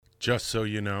Just so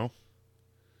you know,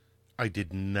 I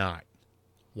did not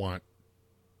want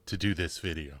to do this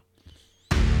video.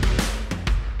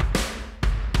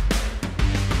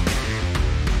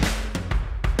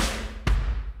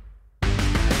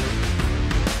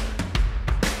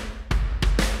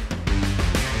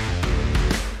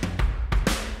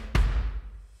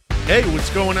 Hey,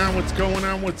 what's going on?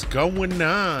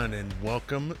 And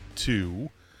welcome to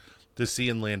the Sea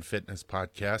and Land Fitness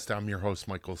Podcast. I'm your host,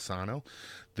 Michael Sano.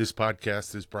 This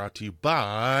podcast is brought to you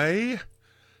by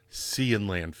Sea and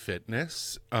Land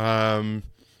Fitness.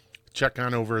 Check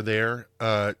on over there.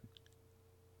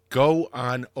 Go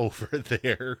on over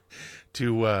there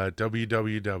to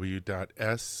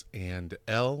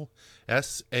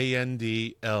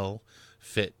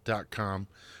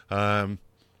www.sandlfit.com.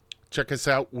 Check us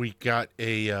out. We've got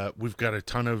a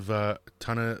ton of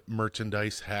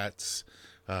merchandise, hats,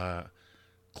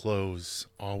 clothes,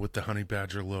 all with the Honey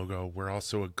Badger logo. We're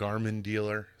also a Garmin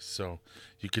dealer, so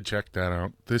you could check that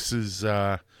out. This is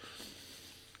the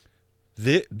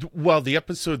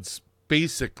episode's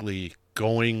basically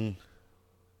going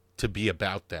to be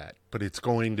about that, but it's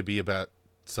going to be about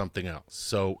something else.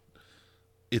 So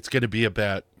it's going to be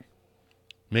about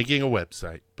making a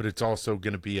website, but it's also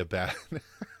going to be about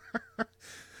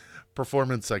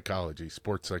performance psychology,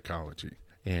 sports psychology.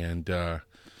 And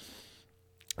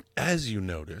as you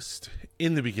noticed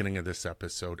in the beginning of this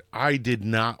episode, I did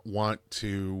not want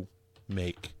to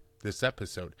make this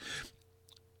episode.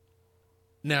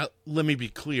 Now, let me be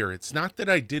clear. It's not that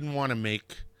I didn't want to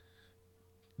make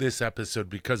this episode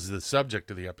because of the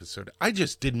subject of the episode. I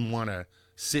just didn't want to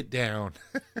sit down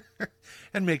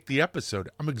and make the episode.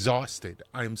 I'm exhausted.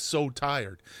 I am so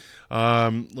tired.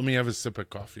 Let me have a sip of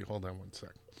coffee. Hold on one sec.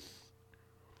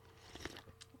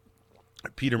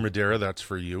 Peter Madeira, that's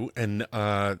for you. And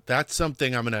that's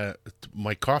something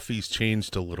my coffee's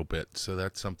changed a little bit, so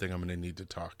that's something I'm going to need to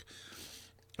talk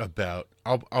about.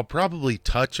 I'll probably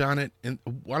touch on it, and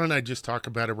why don't I just talk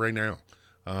about it right now?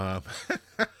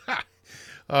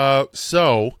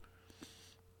 So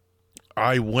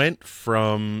I went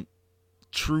from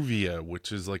Truvia,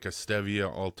 which is like a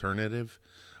stevia alternative,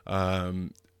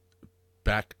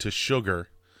 back to sugar.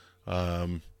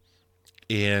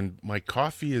 And my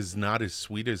coffee is not as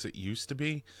sweet as it used to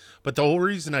be. But the whole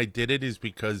reason I did it is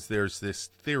because there's this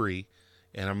theory,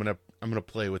 and I'm gonna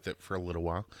play with it for a little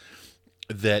while,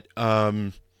 that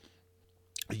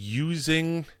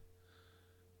using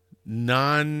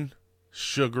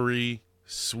non-sugary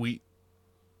sweet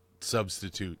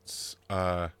substitutes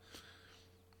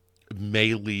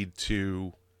may lead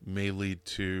to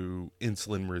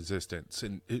insulin resistance,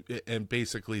 and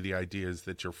basically the idea is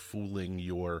that you're fooling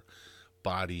your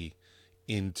body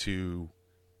into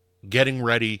getting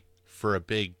ready for a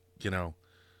big,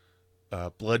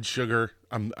 blood sugar.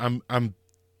 I'm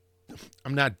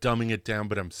not dumbing it down,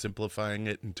 but I'm simplifying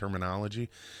it in terminology.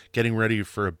 Getting ready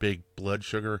for a big blood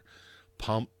sugar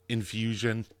pump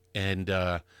infusion, and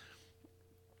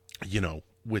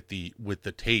with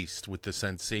the taste, with the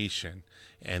sensation,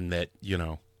 and that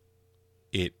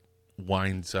it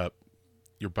winds up,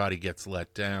 your body gets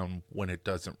let down when it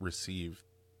doesn't receive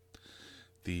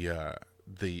the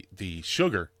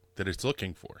sugar that it's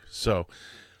looking for. So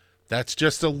that's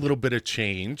just a little bit of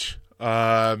change.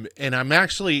 And I'm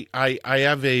actually, I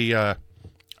have an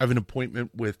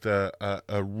appointment with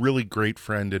a really great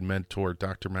friend and mentor,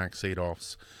 Dr. Max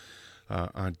Adolphs,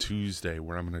 on Tuesday,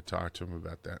 where I'm going to talk to him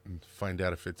about that and find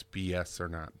out if it's BS or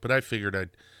not. But I figured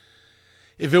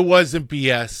if it wasn't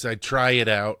BS, I'd try it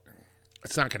out.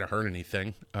 It's not going to hurt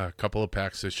anything. A couple of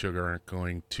packs of sugar aren't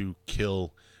going to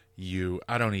kill you.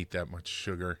 I don't eat that much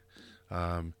sugar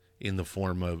in the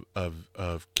form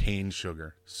of cane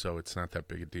sugar, so it's not that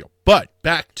big a deal. But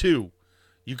back to,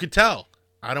 you could tell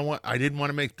I didn't want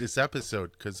to make this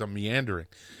episode because I'm meandering.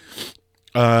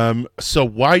 So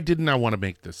why didn't I want to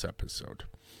make this episode?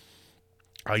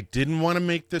 I didn't want to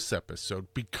make this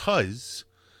episode because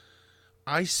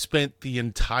I spent the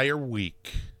entire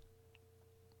week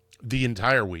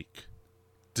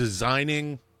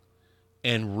designing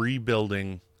and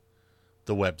rebuilding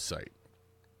the website.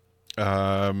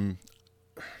 The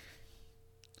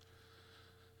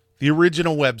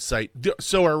original website.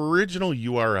 So our original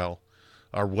URL,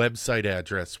 our website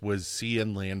address was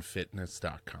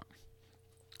seaandlandfitness.com.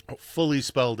 Fully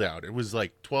spelled out. It was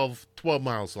like 12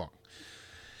 miles long.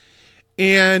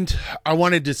 And I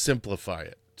wanted to simplify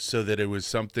it so that it was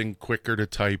something quicker to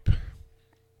type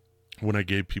when I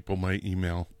gave people my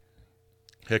email.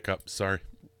 Hiccup, sorry.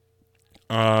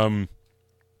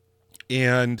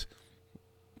 And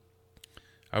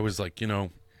I was like, I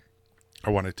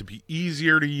want it to be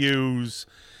easier to use.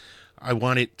 I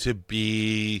want it to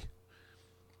be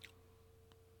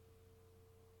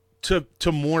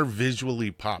to more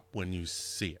visually pop when you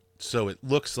see it. So it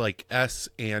looks like S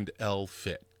and L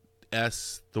fit.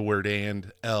 S, the word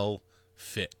and, L,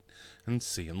 fit. And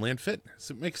C and land fitness.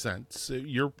 It makes sense.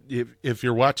 If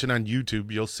you're watching on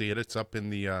YouTube, you'll see it. It's up in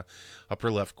the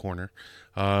upper left corner.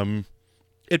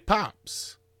 It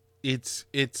pops. It's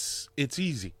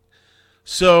easy.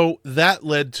 So that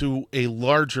led to a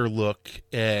larger look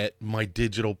at my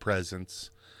digital presence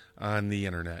on the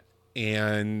internet.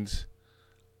 And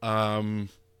I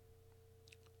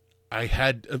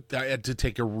had to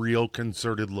take a real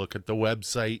concerted look at the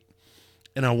website.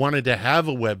 And I wanted to have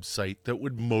a website that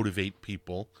would motivate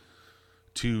people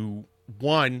to,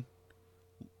 one,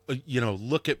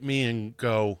 look at me and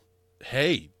go,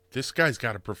 hey, this guy's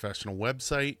got a professional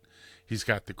website. He's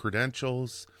got the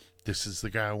credentials. This is the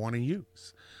guy I want to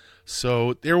use.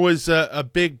 So there was a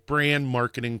big brand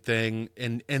marketing thing,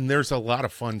 and there's a lot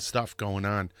of fun stuff going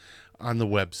on the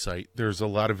website. There's a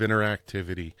lot of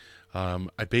interactivity.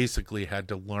 I basically had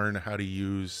to learn how to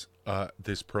use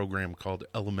this program called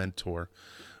Elementor,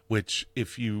 which,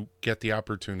 if you get the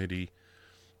opportunity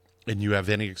and you have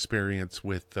any experience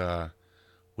with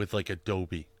like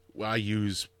Adobe, I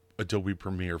use Adobe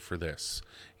Premiere for this,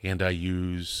 and I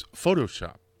use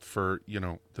Photoshop for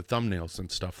the thumbnails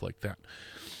and stuff like that.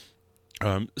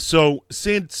 So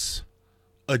since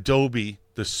Adobe,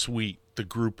 the suite, the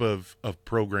group of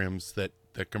programs that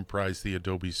comprise the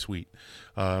Adobe suite,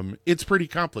 it's pretty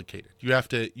complicated. You have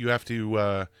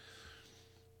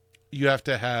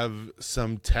to have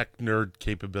some tech nerd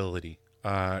capability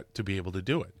to be able to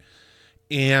do it.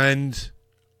 And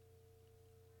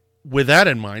with that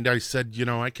in mind, I said,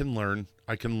 I can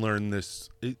learn this.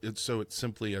 So it's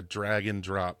simply a drag and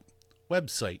drop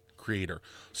website creator,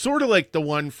 sort of like the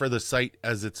one for the site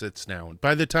as it sits now. And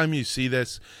by the time you see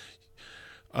this,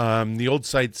 the old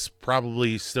site's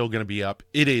probably still going to be up.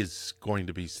 It is going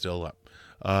to be still up.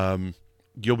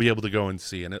 You'll be able to go and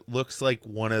see, and it looks like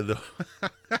one of the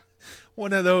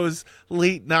one of those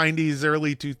late 90s,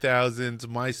 early 2000s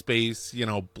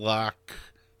MySpace, block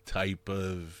type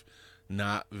of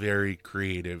not very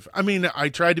creative. I mean, I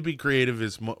tried to be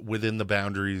creative within the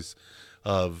boundaries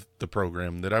of the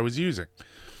program that I was using,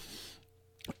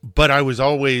 but I was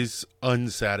always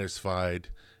unsatisfied,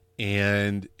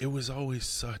 and it was always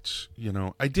such,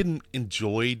 I didn't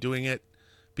enjoy doing it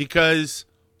because,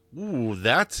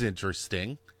 that's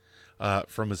interesting.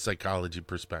 From a psychology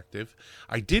perspective,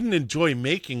 I didn't enjoy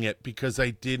making it because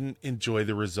I didn't enjoy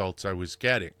the results I was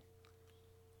getting.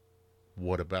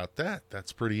 What about that?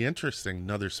 That's pretty interesting.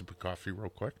 Another sip of coffee real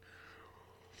quick.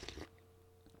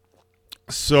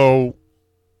 So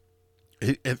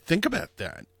think about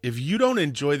that. If you don't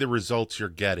enjoy the results you're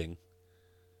getting,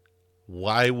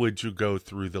 why would you go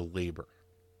through the labor?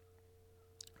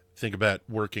 Think about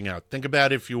working out. Think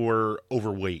about if you're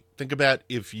overweight. Think about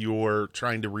if you're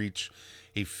trying to reach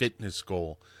a fitness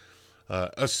goal,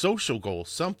 a social goal,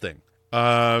 something.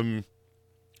 Wow,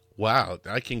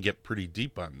 I can get pretty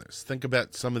deep on this. Think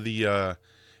about some of the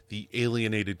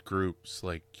alienated groups,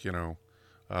 like,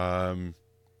 that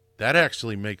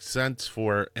actually makes sense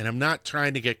for, and I'm not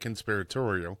trying to get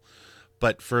conspiratorial,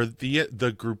 but for the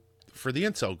group, for the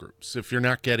incel groups, if you're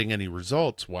not getting any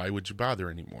results, why would you bother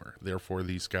anymore? Therefore,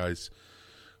 these guys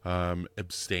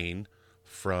abstain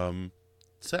from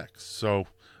sex. So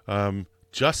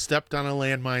just stepped on a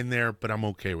landmine there, but I'm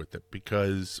okay with it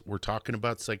because we're talking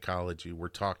about psychology. We're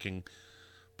talking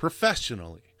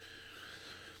professionally.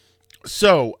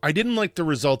 So I didn't like the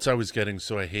results I was getting,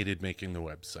 so I hated making the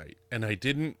website. And I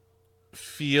didn't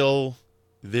feel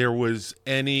there was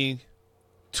any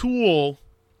tool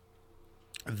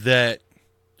that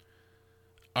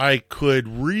I could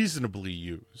reasonably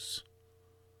use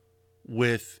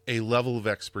with a level of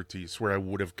expertise where I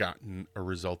would have gotten a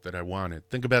result that I wanted.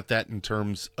 Think about that in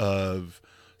terms of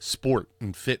sport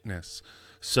and fitness.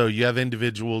 So you have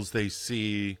individuals, they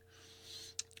see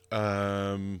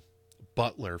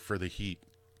Butler for the Heat.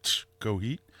 Go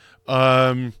Heat.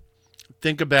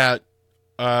 Think about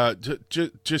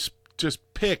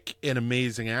just pick an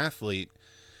amazing athlete,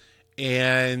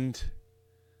 and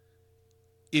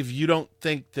if you don't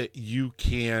think that you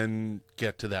can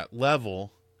get to that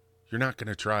level, you're not going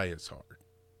to try as hard.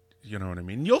 You know what I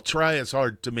mean? You'll try as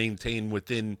hard to maintain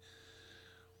within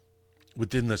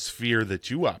the sphere that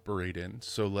you operate in.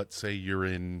 So let's say you're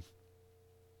in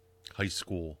high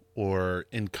school or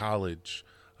in college,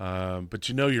 but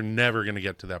you're never going to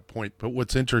get to that point. But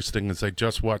what's interesting is I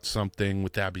just watched something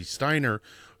with Abby Steiner,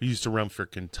 who used to run for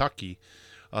Kentucky,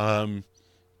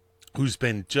 who's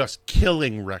been just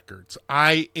killing records.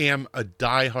 I am a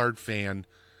diehard fan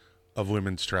of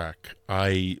women's track.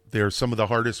 They're some of the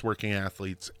hardest working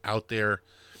athletes out there.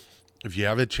 If you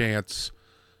have a chance,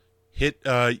 hit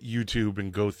YouTube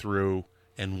and go through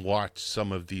and watch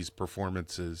some of these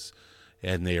performances,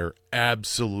 and they are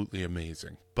absolutely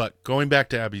amazing. But going back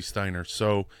to Abby Steiner,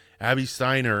 so Abby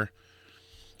Steiner,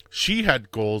 she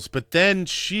had goals, but then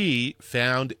she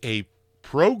found a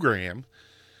program.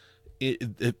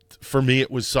 For me,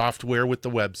 it was software with the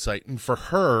website, and for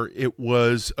her, it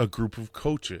was a group of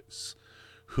coaches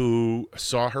who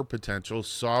saw her potential,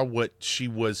 saw what she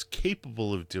was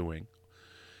capable of doing,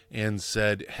 and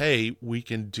said, hey, we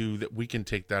can do that. We can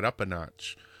take that up a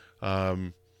notch.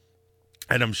 And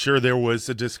I'm sure there was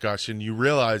a discussion. You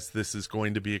realize this is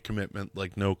going to be a commitment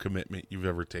like no commitment you've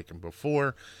ever taken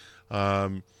before.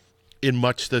 In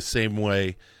much the same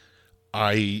way,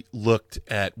 I looked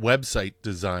at website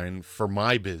design for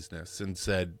my business and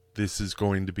said, this is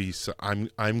going to be,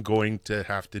 I'm going to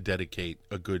have to dedicate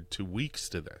a good 2 weeks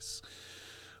to this.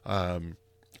 I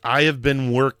have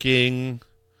been working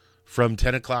from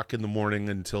 10 o'clock in the morning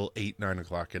until 8, 9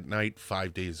 o'clock at night,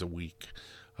 5 days a week.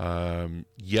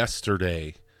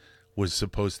 Yesterday was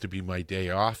supposed to be my day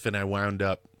off, and I wound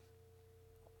up,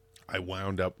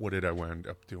 what did I wound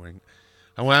up doing?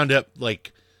 I wound up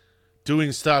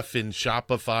doing stuff in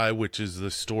Shopify, which is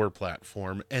the store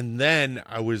platform. And then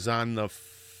I was on the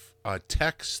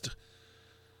text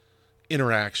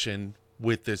interaction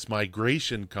with this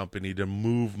migration company to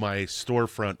move my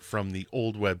storefront from the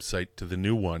old website to the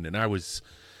new one. And I was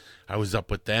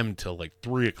up with them till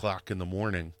 3 o'clock in the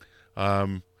morning.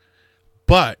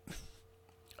 But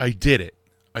I did it.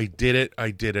 I did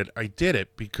it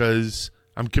because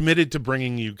I'm committed to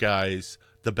bringing you guys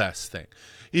the best thing.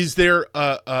 Is there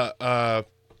a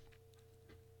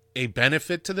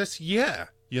benefit to this? Yeah.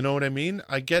 You know what I mean?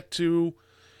 I get to,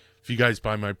 if you guys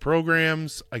buy my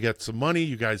programs, I get some money.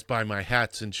 You guys buy my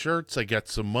hats and shirts, I get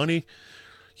some money.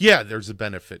 Yeah, there's a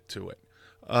benefit to it.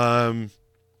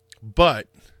 But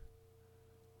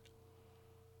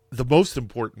the most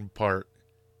important part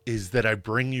is that I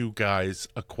bring you guys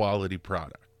a quality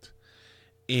product.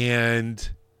 And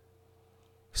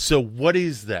so what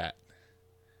is that?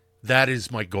 That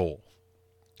is my goal.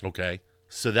 Okay?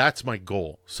 So that's my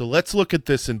goal. So let's look at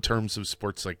this in terms of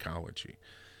sports psychology.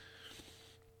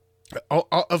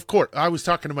 Of course, I was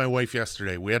talking to my wife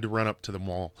yesterday. We had to run up to the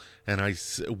mall, and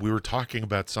we were talking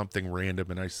about something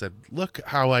random, and I said, look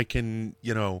how I can,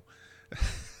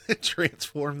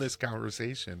 transform this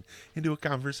conversation into a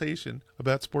conversation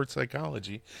about sports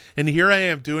psychology. And here I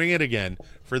am doing it again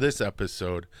for this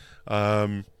episode.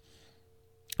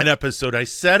 An episode I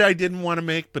said I didn't want to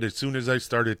make, but as soon as I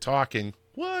started talking,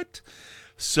 what?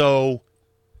 So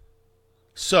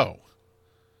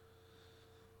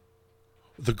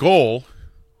the goal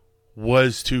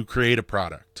was to create a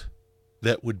product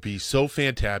that would be so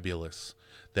fantabulous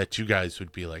that you guys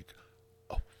would be like,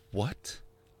 oh, what?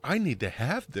 I need to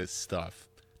have this stuff.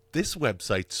 This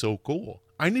website's so cool.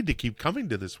 I need to keep coming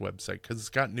to this website because it's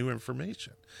got new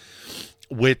information,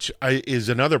 which is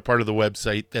another part of the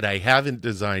website that I haven't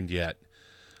designed yet,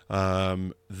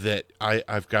 that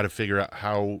I've got to figure out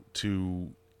how to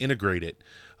integrate it.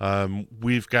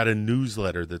 We've got a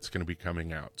newsletter that's going to be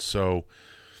coming out. So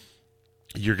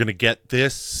you're going to get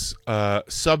this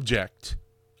subject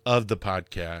of the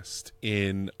podcast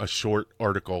in a short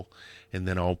article, and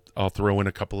then I'll throw in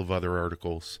a couple of other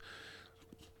articles.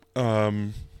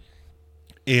 And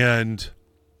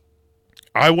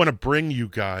I want to bring you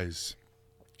guys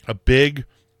a big,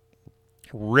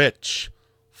 rich,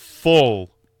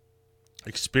 full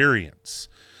experience.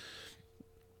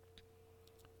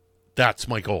 That's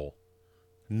my goal.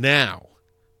 Now,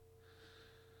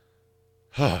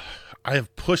 I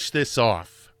have pushed this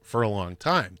off for a long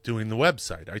time, doing the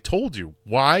website. I told you.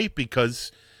 Why?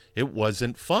 Because it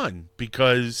wasn't fun.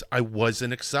 Because I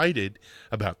wasn't excited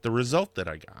about the result that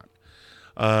I got.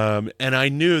 And I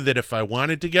knew that if I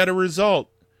wanted to get a result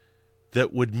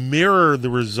that would mirror the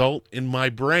result in my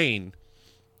brain,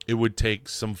 it would take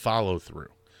some follow through.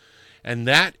 And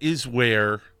that is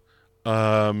where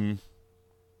my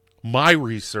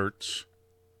research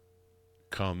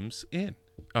comes in.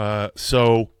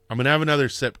 So I'm going to have another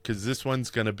sip because this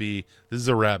is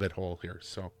a rabbit hole here.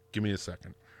 So give me a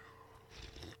second.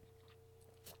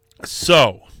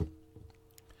 So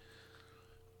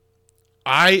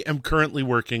I am currently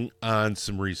working on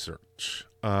some research.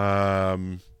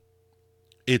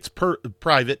 It's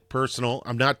private, personal.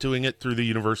 I'm not doing it through the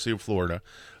University of Florida.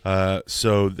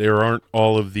 So there aren't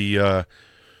all of the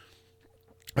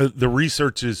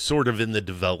research is sort of in the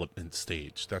development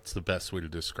stage. That's the best way to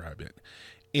describe it.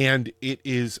 And it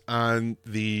is on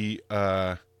the,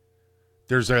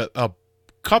 there's a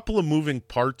couple of moving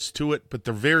parts to it, but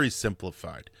they're very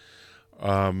simplified.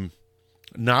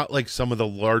 Not like some of the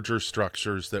larger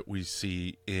structures that we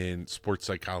see in sports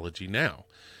psychology now.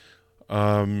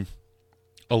 A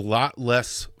lot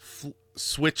less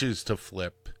switches to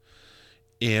flip,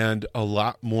 and a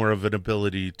lot more of an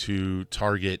ability to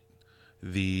target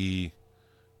the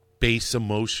base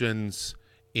emotions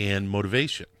and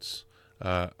motivations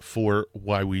for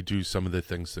why we do some of the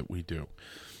things that we do.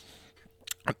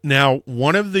 Now,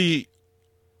 one of the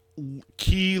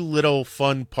key little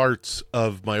fun parts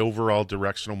of my overall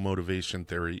directional motivation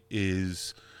theory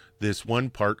is this one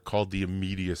part called the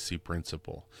immediacy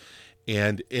principle.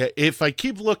 And if I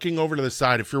keep looking over to the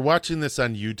side, if you're watching this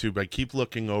on YouTube, I keep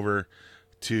looking over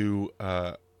to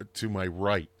my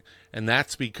right. And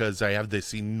that's because I have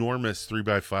this enormous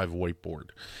 3x5 whiteboard,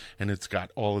 and it's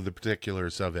got all of the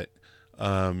particulars of it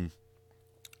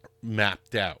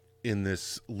mapped out in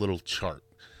this little chart.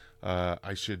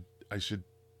 I should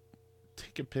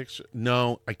take a picture.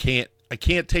 No, I can't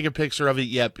take a picture of it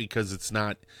yet because it's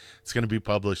going to be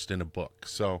published in a book.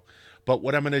 So, but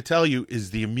what I'm going to tell you is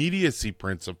the immediacy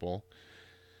principle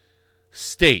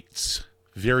states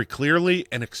very clearly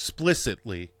and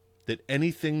explicitly that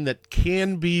anything that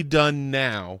can be done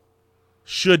now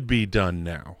should be done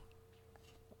now.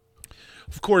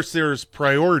 Of course, there's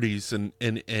priorities and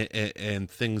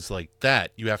things like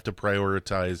that. You have to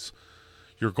prioritize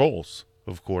your goals,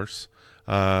 of course.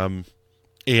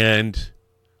 And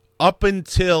up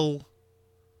until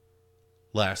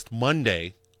last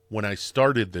Monday, when I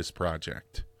started this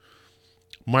project,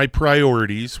 my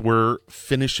priorities were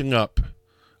finishing up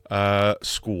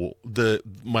school,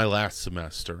 my last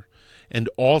semester, and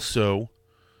also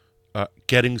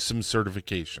getting some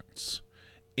certifications.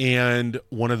 And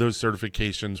one of those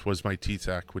certifications was my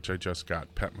TSAC, which I just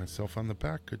got. Pat myself on the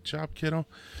back. Good job, kiddo.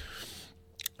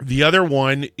 The other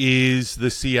one is the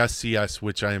CSCS,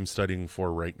 which I am studying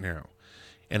for right now.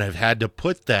 And I've had to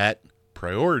put that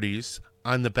priorities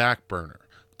on the back burner.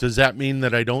 Does that mean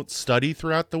that I don't study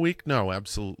throughout the week? No,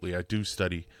 absolutely. I do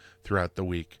study throughout the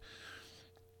week.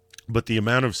 But the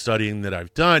amount of studying that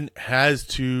I've done had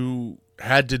to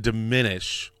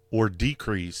diminish or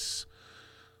decrease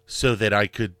so that I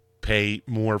could pay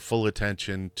more full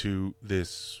attention to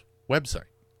this website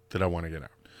that I want to get out.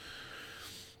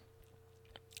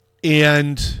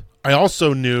 And I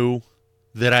also knew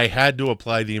that I had to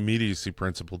apply the immediacy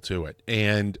principle to it.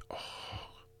 And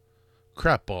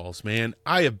crap balls, man.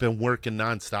 I have been working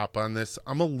nonstop on this.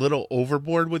 I'm a little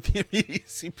overboard with the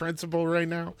immediacy principle right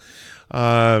now.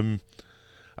 My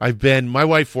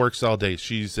wife works all day.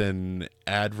 She's an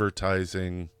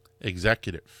advertising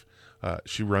executive.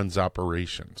 She runs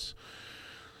operations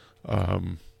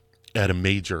at a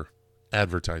major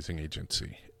advertising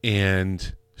agency.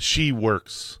 And she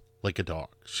works like a dog.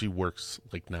 She works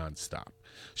like nonstop.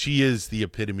 She is the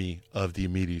epitome of the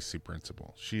immediacy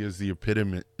principle. She is the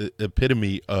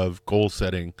epitome of goal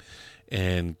setting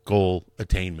and goal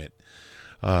attainment.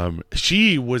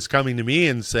 She was coming to me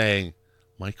and saying,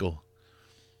 Michael,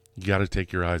 you got to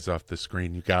take your eyes off the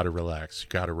screen. You got to relax. You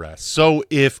got to rest. So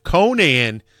if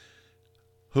Conan,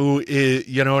 who is,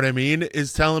 you know what I mean,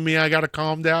 is telling me I got to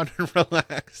calm down and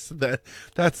relax,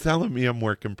 that's telling me I'm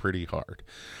working pretty hard.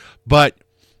 But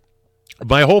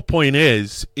my whole point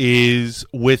is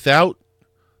without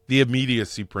the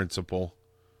immediacy principle,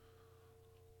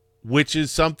 which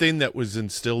is something that was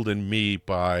instilled in me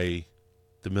by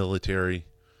the military,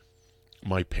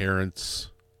 my parents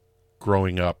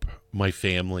growing up, my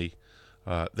family,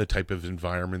 the type of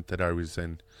environment that I was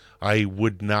in, I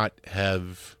would not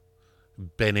have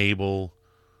been able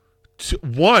to,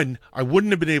 one, I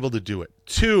wouldn't have been able to do it.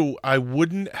 Two, I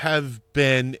wouldn't have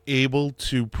been able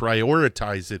to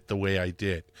prioritize it the way I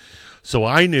did. So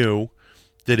I knew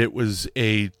that it was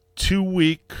a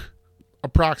 2-week,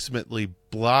 approximately,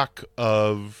 block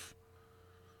of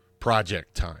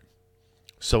project time.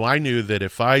 So I knew that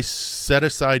if I set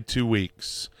aside 2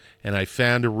 weeks and I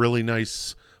found a really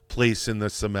nice place in the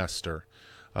semester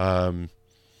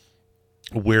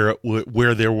where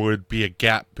there would be a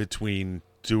gap between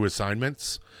 2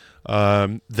 assignments,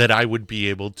 that I would be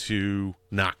able to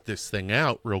knock this thing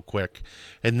out real quick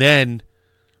and then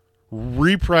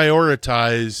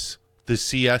reprioritize the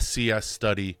CSCS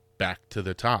study back to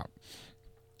the top.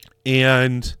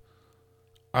 And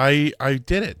I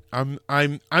did it. I'm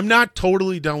not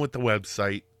totally done with the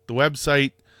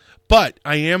website, but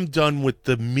I am done with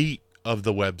the meat of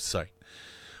the website.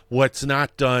 What's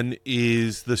not done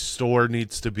is the store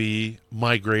needs to be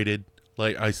migrated.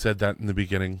 Like I said that in the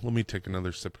beginning. Let me take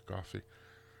another sip of coffee.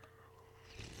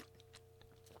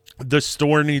 The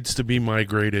store needs to be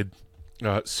migrated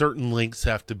Certain links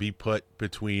have to be put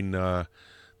between the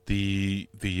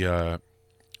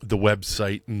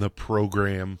website and the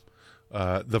program,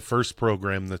 the first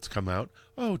program that's come out.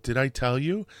 Oh, did I tell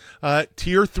you?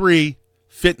 Tier 3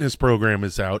 fitness program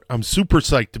is out. I'm super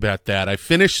psyched about that. I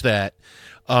finished that.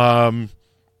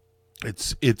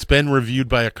 It's been reviewed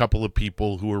by a couple of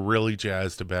people who are really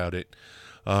jazzed about it.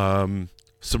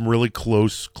 Some really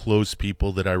close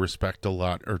people that I respect a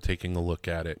lot are taking a look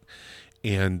at it.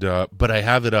 And but I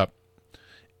have it up,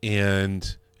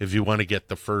 and if you want to get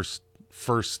the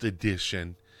first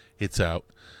edition, it's out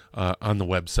on the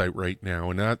website right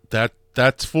now. And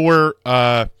that's for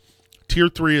tier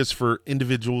 3 is for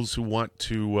individuals who want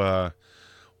to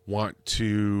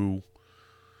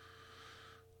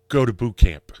go to boot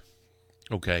camp.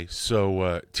 Okay,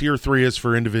 so tier 3 is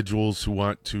for individuals who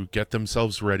want to get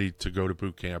themselves ready to go to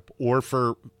boot camp, or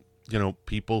for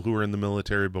people who are in the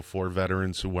military before,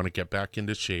 veterans who want to get back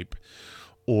into shape,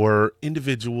 or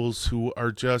individuals who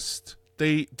are just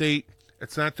they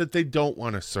it's not that they don't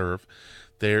want to serve,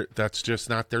 that's just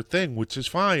not their thing, which is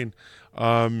fine.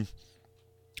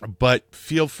 But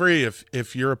feel free,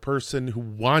 if you're a person who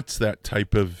wants that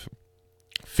type of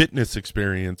fitness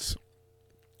experience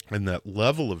and that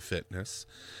level of fitness,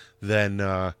 then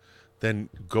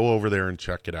go over there and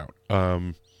check it out.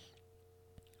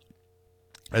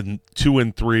 And 2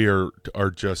 and 3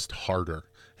 are just harder,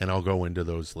 and I'll go into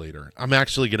those later. I'm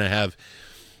actually going to have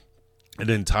an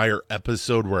entire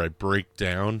episode where I break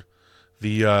down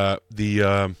the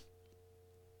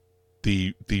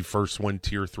first one,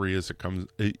 tier 3, as it comes.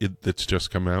 That's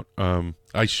just come out.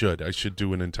 I should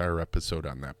do an entire episode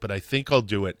on that, but I think I'll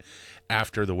do it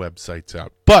after the website's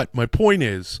out. But my point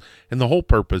is, and the whole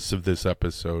purpose of this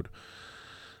episode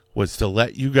was to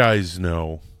let you guys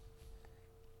know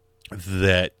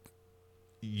that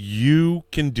you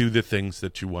can do the things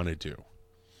that you want to do.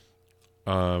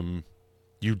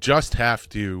 You just have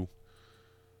to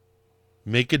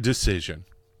make a decision.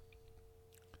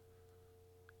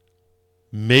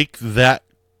 Make that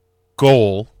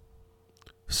goal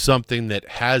something that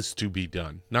has to be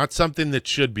done, not something that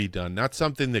should be done, not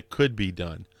something that could be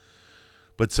done,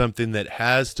 but something that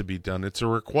has to be done. It's a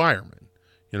requirement.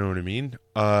 You know what I mean?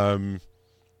 I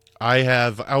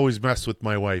always mess with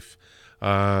my wife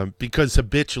because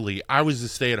habitually I was a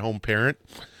stay-at-home parent,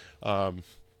 and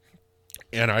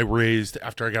I raised,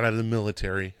 after I got out of the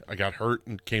military, I got hurt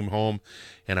and came home,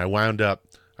 and I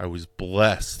was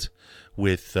blessed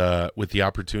with the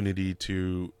opportunity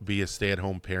to be a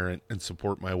stay-at-home parent and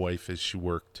support my wife as she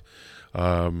worked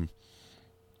in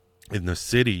the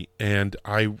city, and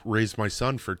I raised my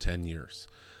son for 10 years.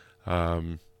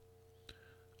 I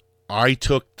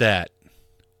took that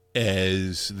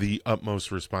as the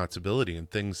utmost responsibility, and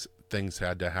things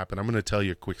had to happen. I'm going to tell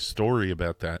you a quick story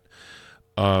about that.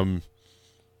 I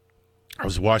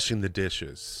was washing the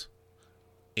dishes,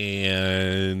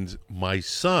 and my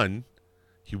son,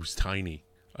 he was tiny.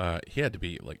 He had to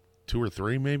be like 2 or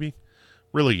 3, maybe,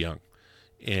 really young.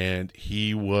 And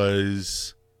he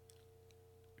was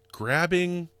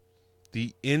grabbing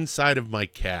the inside of my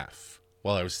calf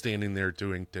while I was standing there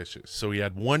doing dishes. So he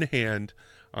had one hand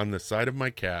on the side of my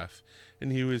calf,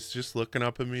 and he was just looking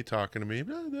up at me, talking to me.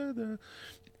 Blah, blah, blah.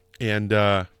 And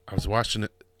I was washing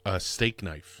a steak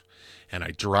knife, and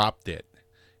I dropped it.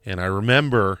 And I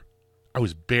remember I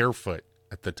was barefoot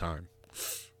at the time.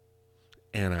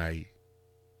 And I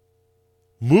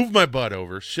moved my butt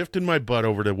over, shifted my butt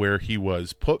over to where he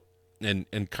was, put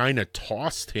and kind of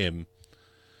tossed him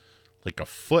like a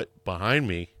foot behind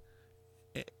me,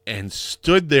 and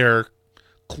stood there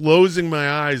closing my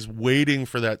eyes, waiting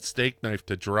for that steak knife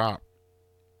to drop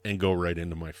and go right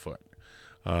into my foot.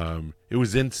 It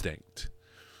was instinct.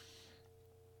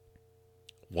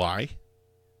 Why?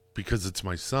 Because it's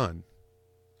my son.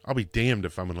 I'll be damned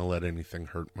if I'm going to let anything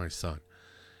hurt my son.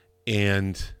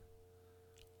 And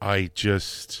I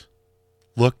just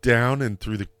looked down, and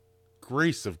through the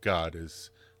grace of God, as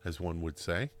one would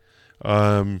say,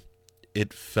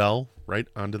 it fell right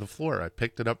onto the floor. I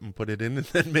picked it up and put it in, and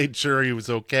then made sure he was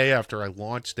okay after I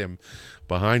launched him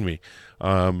behind me.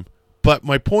 But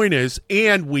my point is,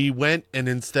 and we went, and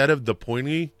instead of the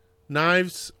pointy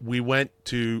knives, we went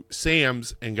to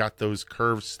Sam's and got those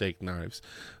curved steak knives,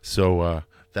 so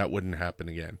that wouldn't happen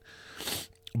again.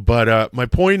 But my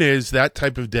point is, that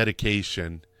type of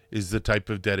dedication is the type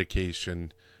of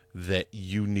dedication that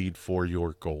you need for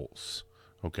your goals.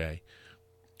 Okay.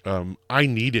 I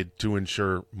needed to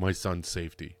ensure my son's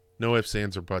safety. No ifs,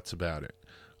 ands, or buts about it.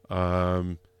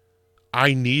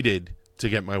 I needed to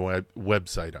get my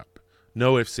website up.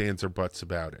 No ifs, ands, or buts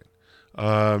about it.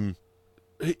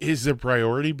 Is there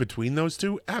priority between those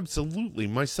two? Absolutely.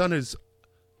 My son is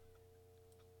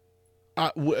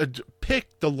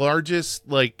pick the largest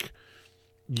like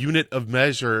unit of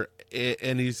measure,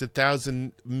 and he's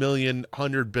 1,000 million,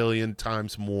 100 billion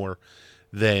times more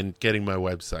than getting my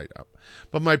website up.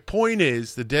 But my point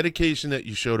is, the dedication that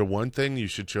you show to one thing, you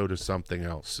should show to something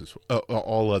else,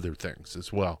 all other things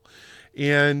as well.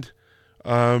 And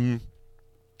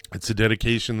it's a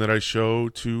dedication that I show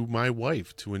to my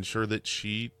wife to ensure that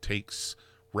she takes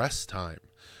rest time.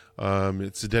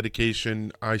 It's a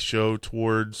dedication I show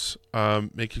towards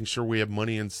making sure we have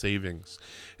money in savings.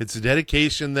 It's a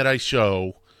dedication that I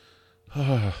show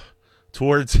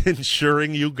towards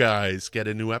ensuring you guys get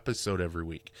a new episode every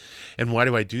week. And why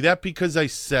do I do that? Because I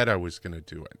said I was going to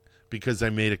do it. Because I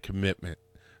made a commitment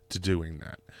to doing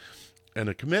that. And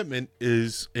a commitment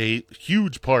is a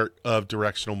huge part of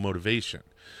directional motivation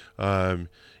in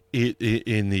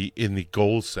the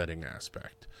goal setting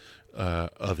aspect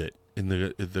of it. In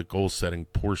the goal setting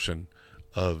portion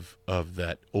of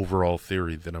that overall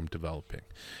theory that I'm developing.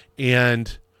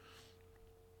 And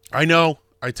I know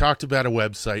I talked about a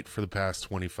website for the past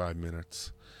 25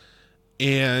 minutes,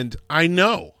 and I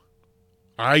know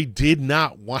I did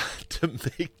not want to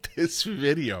make this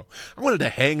video. I wanted to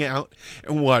hang out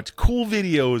and watch cool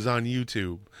videos on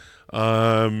YouTube,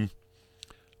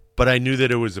 but I knew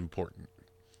that it was important,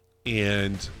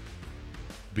 and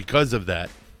because of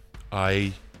that,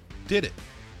 I did it.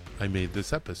 I made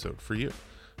this episode for you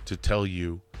to tell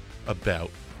you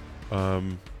about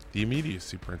the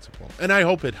immediacy principle, and I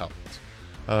hope it helped.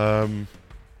 And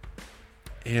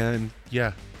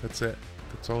yeah, that's it.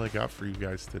 That's all I got for you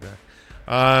guys today.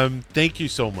 Thank you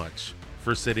so much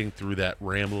for sitting through that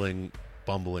rambling,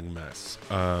 bumbling mess.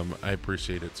 I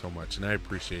appreciate it so much, and I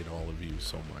appreciate all of you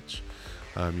so much.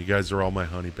 You guys are all my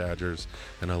honey badgers,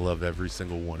 and I love every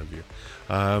single one of you.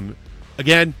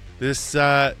 Again, this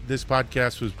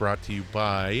podcast was brought to you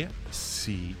by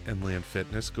Sea and Land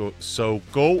Fitness. Go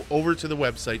over to the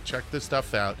website, check this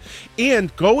stuff out,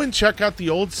 and go and check out the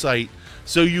old site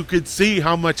so you could see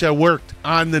how much I worked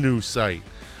on the new site.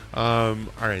 All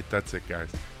right, that's it, guys.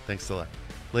 Thanks a lot.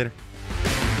 Later.